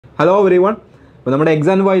Hello everyone. അപ്പോൾ നമ്മുടെ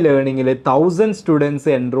XandY Learningൽ 1000 students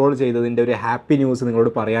enrol ചെയ്തതിൻ്റെ ഒരു ഹാപ്പി ന്യൂസ് നിങ്ങളോട്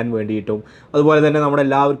പറയാൻ വേണ്ടിയിട്ടും അതുപോലെ തന്നെ നമ്മുടെ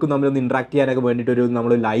എല്ലാവർക്കും നമ്മളൊന്ന് ഇൻട്രാക്ട് ചെയ്യാനൊക്കെ വേണ്ടിയിട്ടൊരു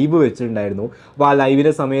നമ്മൾ ലൈവ് വെച്ചിട്ടുണ്ടായിരുന്നു. അപ്പോൾ ആ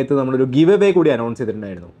ലൈവിൻ്റെ സമയത്ത് നമ്മളൊരു ഗിവ് അവേ കൂടി അനൗൺസ്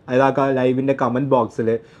ചെയ്തിട്ടുണ്ടായിരുന്നു. അതായത് ആ ലൈവിൻ്റെ കമൻറ്റ് ബോക്സിൽ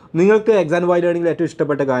നിങ്ങൾക്ക് XandY Learningൽ ഏറ്റവും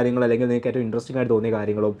ഇഷ്ടപ്പെട്ട കാര്യങ്ങൾ അല്ലെങ്കിൽ നിങ്ങൾക്ക് ഏറ്റവും ഇൻട്രസ്റ്റിംഗ് ആയിട്ട് തോന്നിയ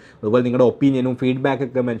കാര്യങ്ങളും അതുപോലെ നിങ്ങളുടെ ഒപ്പീനിയനും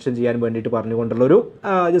ഫീഡ്ബാക്കൊക്കെ മെൻഷൻ ചെയ്യാൻ വേണ്ടിയിട്ട് പറഞ്ഞുകൊണ്ടുള്ളൊരു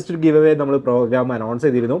ജസ്റ്റ് ഒരു ഗിവ് അവേ നമ്മൾ പ്രോഗ്രാം അനൗൺസ്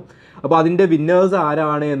ചെയ്തിരുന്നു. അപ്പോൾ അതിൻ്റെ വിന്നേഴ്സ്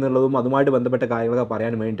ആരാണ് എന്നുള്ളതും അതുമായിട്ട് ബന്ധപ്പെട്ട കാര്യങ്ങളൊക്കെ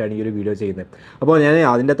പറയാൻ വേണ്ടിയിട്ടാണ് ഈ ഒരു വീഡിയോ ചെയ്യുന്നത്. അപ്പോൾ ഞാൻ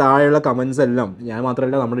അതിൻ്റെ താഴെയുള്ള കമൻറ്റ്സ് എല്ലാം ഞാൻ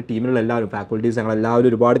മാത്രമല്ല നമ്മുടെ ടീമിലുള്ള എല്ലാവരും ഫാക്കൽറ്റീസ് ഞങ്ങളെല്ലാവരും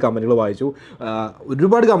ഒരുപാട് കമൻറ്റുകൾ വായിച്ചു.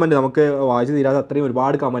 ഒരുപാട് കമൻറ്റ് നമുക്ക് വായിച്ചു തീരാതെ അത്രയും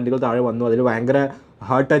ഒരുപാട് കമൻറ്റുകൾ താഴെ വന്നു. അതിൽ ഭയങ്കര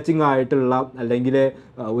ഹാർട്ട് ടച്ചിങ് ആയിട്ടുള്ള അല്ലെങ്കിൽ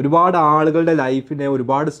ഒരുപാട് ആളുകളുടെ ലൈഫിനെ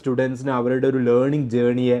ഒരുപാട് സ്റ്റുഡൻസിനെ അവരുടെ ഒരു ലേണിംഗ്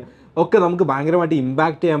ജേണിയെ ഒക്കെ നമുക്ക് ഭയങ്കരമായിട്ട്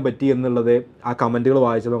ഇമ്പാക്റ്റ് ചെയ്യാൻ പറ്റി എന്നുള്ളത് ആ കമൻറ്റുകൾ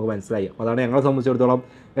വായിച്ചപ്പോൾ നമുക്ക് മനസ്സിലായി. അപ്പോൾ അതാണ് ഞങ്ങളെ സംബന്ധിച്ചിടത്തോളം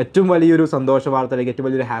ഏറ്റവും വലിയൊരു സന്തോഷ വാർത്ത അല്ലെങ്കിൽ ഏറ്റവും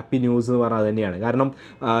വലിയൊരു ഹാപ്പി ന്യൂസ് എന്ന് പറഞ്ഞാൽ അത് തന്നെയാണ്. കാരണം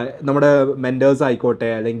നമ്മുടെ മെൻറ്റേഴ്സ് ആയിക്കോട്ടെ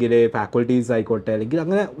അല്ലെങ്കിൽ ഫാക്കൽറ്റീസ് ആയിക്കോട്ടെ അല്ലെങ്കിൽ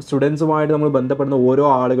അങ്ങനെ സ്റ്റുഡൻസുമായിട്ട് നമ്മൾ ബന്ധപ്പെടുന്ന ഓരോ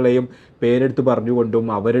ആളുകളെയും പേരെടുത്ത് പറഞ്ഞുകൊണ്ടും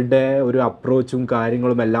അവരുടെ ഒരു അപ്രോച്ചും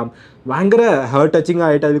കാര്യങ്ങളും എല്ലാം ഭയങ്കര ഹേർട്ട് ടച്ചിങ്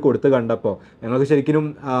ആയിട്ട് അതിൽ കൊടുത്ത് കണ്ടപ്പോൾ ഞങ്ങൾക്ക് ശരിക്കും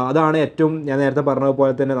അതാണ് ഏറ്റവും ഞാൻ നേരത്തെ പറഞ്ഞ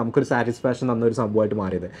പോലെ തന്നെ നമുക്കൊരു സാറ്റിസ്ഫാക്ഷൻ തന്നൊരു സംഭവമായിട്ട്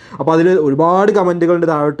മാറിയത്. അപ്പോൾ അതിൽ ഒരുപാട് കമൻറ്റുകളുണ്ട്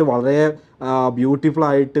താഴോട്ട് വളരെ ബ്യൂട്ടിഫുൾ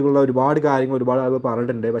ആയിട്ടുള്ള ഒരുപാട് കാര്യങ്ങൾ ഒരുപാട് ആളുകൾ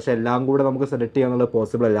പറഞ്ഞിട്ടുണ്ട്. പക്ഷേ എല്ലാം കൂടെ നമുക്ക് സെലക്ട് ചെയ്യാന്നുള്ളത്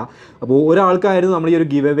പോസിബിൾ അല്ല. അപ്പോൾ ഒരാൾക്കായിരുന്നു നമ്മൾ ഈ ഒരു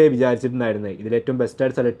ഗിവ് അവേ വിചാരിച്ചിട്ടുണ്ടായിരുന്നത്. ഇതിൽ ഏറ്റവും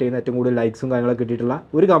ബെസ്റ്റായിട്ട് സെലക്ട് ചെയ്യുന്ന ഏറ്റവും കൂടുതൽ ലൈക്സും കാര്യങ്ങളൊക്കെ കിട്ടിയിട്ടുള്ള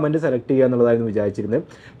ഒരു കമൻറ്റ് സെലക്ട് ചെയ്യുക എന്നുള്ളതായിരുന്നു വിചാരിച്ചിരുന്നത്.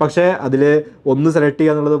 പക്ഷേ അതിൽ ഒന്ന് സെലക്ട്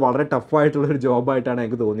ചെയ്യുക എന്നുള്ളത് വളരെ ടഫായിട്ടുള്ളൊരു ജോബായിട്ടാണ്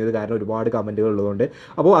എനിക്ക് തോന്നിയത്. കാരണം ഒരുപാട് കമൻറ്റുകൾ ഉള്ളതുകൊണ്ട്.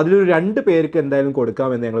 അപ്പോൾ അതിലൊരു 2 പേർക്ക് എന്തായാലും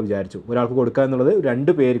കൊടുക്കാമെന്ന് ഞങ്ങൾ വിചാരിച്ചു. ഒരാൾക്ക് കൊടുക്കുക എന്നുള്ളത്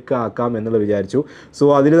 2 പേർക്ക് ആക്കാം എന്നുള്ളത് വിചാരിച്ചു. സോ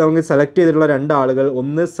അതിൽ നമുക്ക് സെലക്ട് ചെയ്തിട്ടുള്ള 2 ആളുകൾ,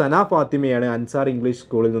 ഒന്ന് സന ഫാത്തിമയാണ് അൻസാർ ഇംഗ്ലീഷ്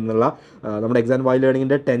സ്കൂളിൽ നിന്നുള്ള നമ്മുടെ XandY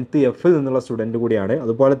Learningൻ്റെ 10th Fൽ നിന്നുള്ള സ്റ്റുഡൻറ്റ് കൂടിയാണ്.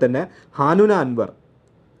 അതുപോലെ തന്നെ ഹാനുന അൻവർ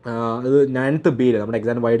അത് 9th Bയിൽ നമ്മുടെ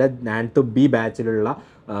XandYയുടെ 9th B ബാച്ചിലുള്ള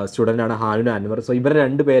സ്റ്റുഡൻ്റാണ് ഹാനുന അൻവർ. സോ ഇവരെ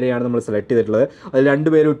 2 പേരെയാണ് നമ്മൾ സെലക്ട് ചെയ്തിട്ടുള്ളത്. അതിൽ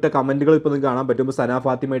 2 പേരും ഇട്ട കമൻറ്റുകൾ ഇപ്പോൾ നിങ്ങൾക്ക് കാണാൻ പറ്റും. സന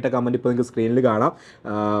ഫാത്തിമ ഇട്ട കമൻറ്റ് ഇപ്പോൾ നിങ്ങൾക്ക് സ്ക്രീനിൽ കാണാം.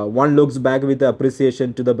 One looks back with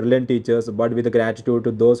appreciation to the brilliant teachers but with gratitude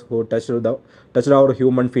to those who touched our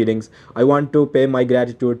human feelings. I want to pay my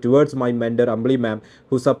gratitude towards my mentor Ambli ma'am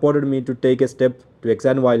who supported me to take a step to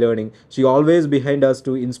XandY Learning. She always behind us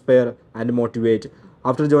to inspire and motivate.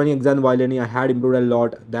 After joining XandY Learning, I had improved a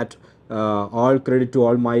lot. That all credit to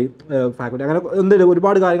all my faculty. അങ്ങനെ എന്തെങ്കിലും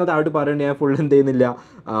ഒരുപാട് കാര്യങ്ങൾ താഴോട്ട് പറയുന്നുണ്ട്. ഞാൻ full എന്ത് ചെയ്യുന്നില്ല,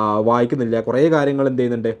 വായിക്കുന്നില്ല. കുറേ കാര്യങ്ങൾ എന്ത്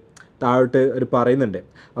ചെയ്യുന്നുണ്ട് താഴോട്ട് ഒരു പറയുന്നുണ്ട്.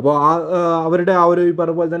 അപ്പോൾ അവരുടെ ആ ഒരു ഈ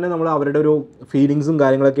പറഞ്ഞ പോലെ തന്നെ നമ്മൾ അവരുടെ ഒരു ഫീലിങ്സും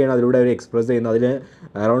കാര്യങ്ങളൊക്കെയാണ് അതിലൂടെ അവർ എക്സ്പ്രസ് ചെയ്യുന്നത്. അതിൽ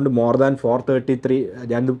അറൗണ്ട് മോർ ദാൻ 433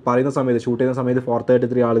 ഞാൻ പറയുന്ന സമയത്ത് ഷൂട്ട് ചെയ്യുന്ന സമയത്ത്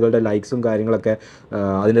 433 ആളുകളുടെ ലൈക്സും കാര്യങ്ങളൊക്കെ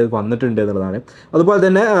അതിൽ വന്നിട്ടുണ്ട് എന്നുള്ളതാണ്. അതുപോലെ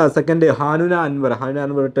തന്നെ സെക്കൻഡ് ഹാനുന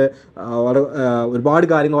അൻവർ ഇട്ട് ഒരുപാട്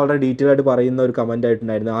കാര്യങ്ങൾ വളരെ ഡീറ്റെയിൽ ആയിട്ട് പറയുന്ന ഒരു കമൻ്റ്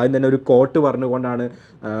ആയിട്ടുണ്ടായിരുന്നു. ആദ്യം തന്നെ ഒരു കോട്ട് പറഞ്ഞുകൊണ്ടാണ്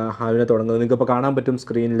ഹാനുന തുടങ്ങുന്നത്. നിങ്ങൾക്ക് ഇപ്പോൾ കാണാൻ പറ്റും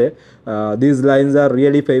സ്ക്രീനിൽ. These lines are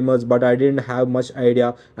really famous but I didn't have much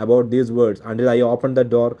idea about these words until I opened the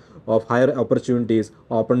door of higher opportunities,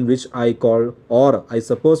 open which I call, or I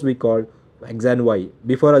suppose we call, XandY.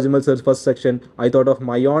 Before Ajmal sir's first section, I thought of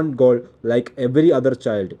my own goal like every other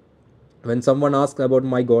child. When someone asks about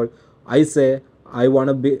my goal, I say I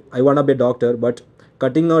wanna be a doctor, but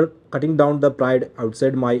cutting down the pride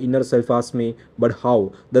outside my inner self asks me, but how?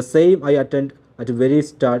 The same I attend at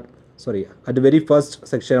the very first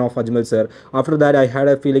section of Ajmal sir. After that, I had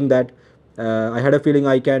a feeling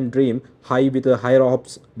I can dream high with higher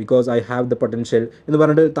hopes because I have the potential എന്ന്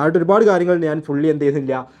പറഞ്ഞിട്ട് താഴോട്ട് ഒരുപാട് കാര്യങ്ങൾ ഞാൻ fully എന്ത്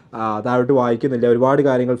ചെയ്യുന്നില്ല, താഴോട്ട് വായിക്കുന്നില്ല. ഒരുപാട്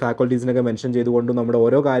കാര്യങ്ങൾ ഫാക്കൽറ്റീസിനൊക്കെ മെൻഷൻ ചെയ്തുകൊണ്ടും നമ്മുടെ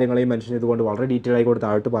ഓരോ കാര്യങ്ങളെയും മെൻഷൻ ചെയ്തുകൊണ്ട് വളരെ ഡീറ്റെയിൽ ആയിക്കോട്ട്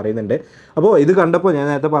താഴോട്ട് പറയുന്നുണ്ട്. അപ്പോൾ ഇത് കണ്ടപ്പോൾ ഞാൻ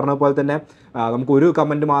നേരത്തെ പറഞ്ഞ പോലെ തന്നെ നമുക്ക് ഒരു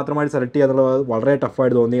കമൻറ്റ് മാത്രമായിട്ട് സെലക്ട് ചെയ്യുക എന്നുള്ളത് വളരെ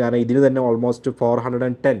ടഫായിട്ട് തോന്നി. കാരണം ഇതിന് തന്നെ ഓൾമോസ്റ്റ്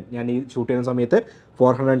 410 ഞാൻ ഈ ഷൂട്ട് ചെയ്യുന്ന സമയത്ത്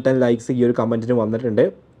 410 ലൈക്സ് ഈ ഒരു കമൻറ്റിന് വന്നിട്ടുണ്ട്.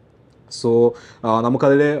 സോ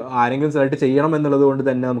നമുക്കതിൽ ആരെങ്കിലും സെലക്ട് ചെയ്യണം എന്നുള്ളത് കൊണ്ട്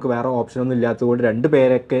തന്നെ നമുക്ക് വേറെ ഓപ്ഷനൊന്നും ഇല്ലാത്തത് കൊണ്ട് 2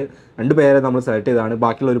 പേരെ നമ്മൾ സെലക്ട് ചെയ്തതാണ്.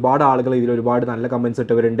 ബാക്കിയുള്ള ഒരുപാട് ആളുകൾ ഇതിൽ ഒരുപാട് നല്ല കമൻറ്റ്സ്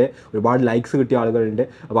ഇട്ടവരുണ്ട്, ഒരുപാട് ലൈക്സ് കിട്ടിയ ആളുകളുണ്ട്.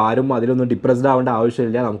 അപ്പോൾ ആരും അതിലൊന്നും ഡിപ്രസ്ഡ് ആവേണ്ട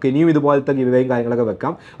ആവശ്യമില്ല. നമുക്ക് ഇനിയും ഇതുപോലത്തെ ഗിവ് കാര്യങ്ങളൊക്കെ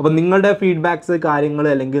വെക്കാം. അപ്പോൾ നിങ്ങളുടെ ഫീഡ്ബാക്ക്സ് കാര്യങ്ങൾ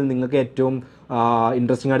അല്ലെങ്കിൽ നിങ്ങൾക്ക് ഏറ്റവും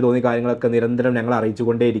ഇൻട്രസ്റ്റിംഗ് ആയിട്ട് തോന്നിയ കാര്യങ്ങളൊക്കെ നിരന്തരം ഞങ്ങൾ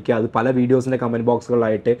അറിയിച്ചുകൊണ്ടേയിരിക്കുക. അത് പല വീഡിയോസിൻ്റെ കമൻറ്റ്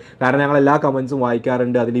ബോക്സുകളായിട്ട്. കാരണം ഞങ്ങൾ എല്ലാ കമൻസും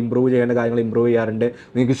വായിക്കാറുണ്ട്. അതിൽ ഇമ്പ്രൂവ് ചെയ്യേണ്ട കാര്യങ്ങൾ ഇമ്പ്രൂവ് ചെയ്യാറുണ്ട്.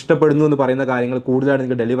 നിങ്ങൾക്ക് ഇഷ്ടപ്പെടുന്നു എന്ന് പറയുന്ന കാര്യങ്ങൾ കൂടുതലായിട്ട്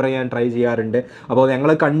നിങ്ങൾക്ക് ഡെലിവർ ചെയ്യാൻ ട്രൈ ചെയ്യാറുണ്ട്. അപ്പോൾ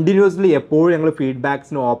ഞങ്ങൾ കണ്ടിന്യൂസ്ലി എപ്പോഴും ഞങ്ങൾ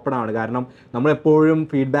ഫീഡ്ബാക്സിന് ഓപ്പൺ ആണ്. കാരണം നമ്മളെപ്പോഴും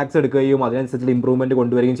ഫീഡ്ബാക്സ് എടുക്കുകയും അതിനനുസരിച്ചുള്ള ഇമ്പ്രൂവ്മെൻറ്റ്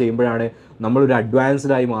കൊണ്ടുവരികയും ചെയ്യുമ്പോഴാണ് നമ്മളൊരു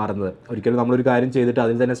അഡ്വാൻസ്ഡ് ആയി മാറുന്നത്. ഒരിക്കലും നമ്മളൊരു കാര്യം ചെയ്തിട്ട്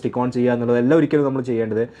അതിൽ തന്നെ സ്റ്റിക്ക് ഓൺ ചെയ്യുക എന്നുള്ളതല്ല ഒരിക്കലും നമ്മൾ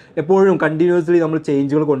ചെയ്യേണ്ടത്. എപ്പോഴും കണ്ടിന്യൂസ്ലി നമ്മൾ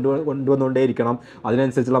ചേഞ്ചുകൾ കൊണ്ടുവന്നുകൊണ്ടേയിരിക്കണം.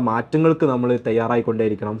 അതിനനുസരിച്ചുള്ള മാറ്റങ്ങൾക്ക് നമ്മൾ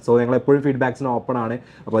തയ്യാറായിക്കൊണ്ടേയിരിക്കണം. സോ ഞങ്ങൾ എപ്പോഴും ഫീഡ്ബാക്സിന് ഓപ്പൺ ആണ്.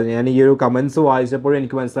 അപ്പോൾ ഞാൻ ഈ ഒരു കമൻസ് വായിച്ചപ്പോഴും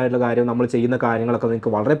എനിക്ക് മനസ്സിലായിട്ടുള്ള കാര്യം നമ്മൾ ചെയ്യുന്ന കാര്യങ്ങളൊക്കെ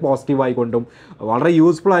നിങ്ങൾക്ക് വളരെ പോസിറ്റീവായിക്കൊണ്ടും വളരെ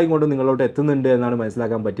യൂസ്ഫുൾ ആയിക്കൊണ്ടും നിങ്ങളോട്ട് എത്തുന്നുണ്ട് എന്നാണ്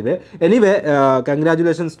മനസ്സിലാക്കാൻ പറ്റിയത്. Anyway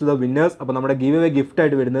congratulations to the winners. അപ്പോൾ നമ്മുടെ ഗിവ് അവേ ഗിഫ്റ്റ്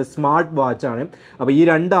ആയിട്ട് വരുന്നത് സ്മാർട്ട് വാച്ചാണ്. അപ്പോൾ ഈ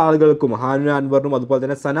 2 ആളുകൾക്കും ഹാനു അൻവറിനും അതുപോലെ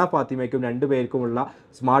തന്നെ സന ഫാത്തിമയ്ക്കും 2 പേർക്കുമുള്ള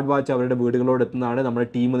സ്മാർട്ട് വാച്ച് അവരുടെ വീടുകളോട് എത്തുന്നതാണ്. നമ്മുടെ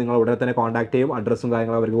ടീം നിങ്ങൾ ഉടനെ തന്നെ കോൺടാക്ട് ചെയ്യും. അഡ്രസ്സും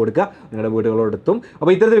കാര്യങ്ങളും അവർക്ക് കൊടുക്കുക, നിങ്ങളുടെ വീടുകളോട് എത്തും.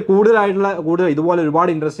 അപ്പോൾ ഇത്തരത്തിൽ കൂടുതൽ ഇതുപോലെ ഒരുപാട്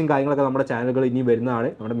ഇൻട്രസ്റ്റിംഗ് കാര്യങ്ങളൊക്കെ നമ്മുടെ ചാനലുകൾ ഇനി വരുന്നതാണ്.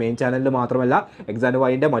 നമ്മുടെ മെയിൻ ചാനലിൽ മാത്രമല്ല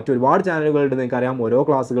XandYന്റെ മറ്റൊരുപാട് ചാനലുകളുണ്ട്. നിങ്ങൾക്കറിയാം, ഓരോ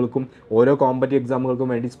ക്ലാസ്സുകൾക്കും ഓരോ കോമ്പറ്റീവ് എക്സാമുകൾക്കും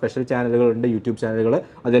വേണ്ടി സ്പെഷ്യൽ ചാനലുകളുണ്ട്, യൂട്യൂബ് ചാനലുകൾ.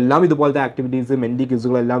 അതെല്ലാം ഇതുപോലത്തെ ആക്ടിവിറ്റീസ് മെൻറ്റി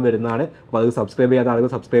ക്വിസുകളെല്ലാം വരുന്നതാണ്. അപ്പോൾ അത് സബ്സ്ക്രൈബ് ചെയ്യാത്ത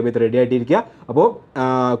ആളുകൾ സബ്സ്ക്രൈബ് ചെയ്ത് റെഡി ആയിട്ടിരിക്കുക. അപ്പോൾ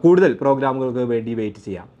കൂടുതൽ പ്രോഗ്രാമുകൾക്ക് വേണ്ടി വെയിറ്റ്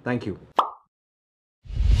ചെയ്യാം. താങ്ക്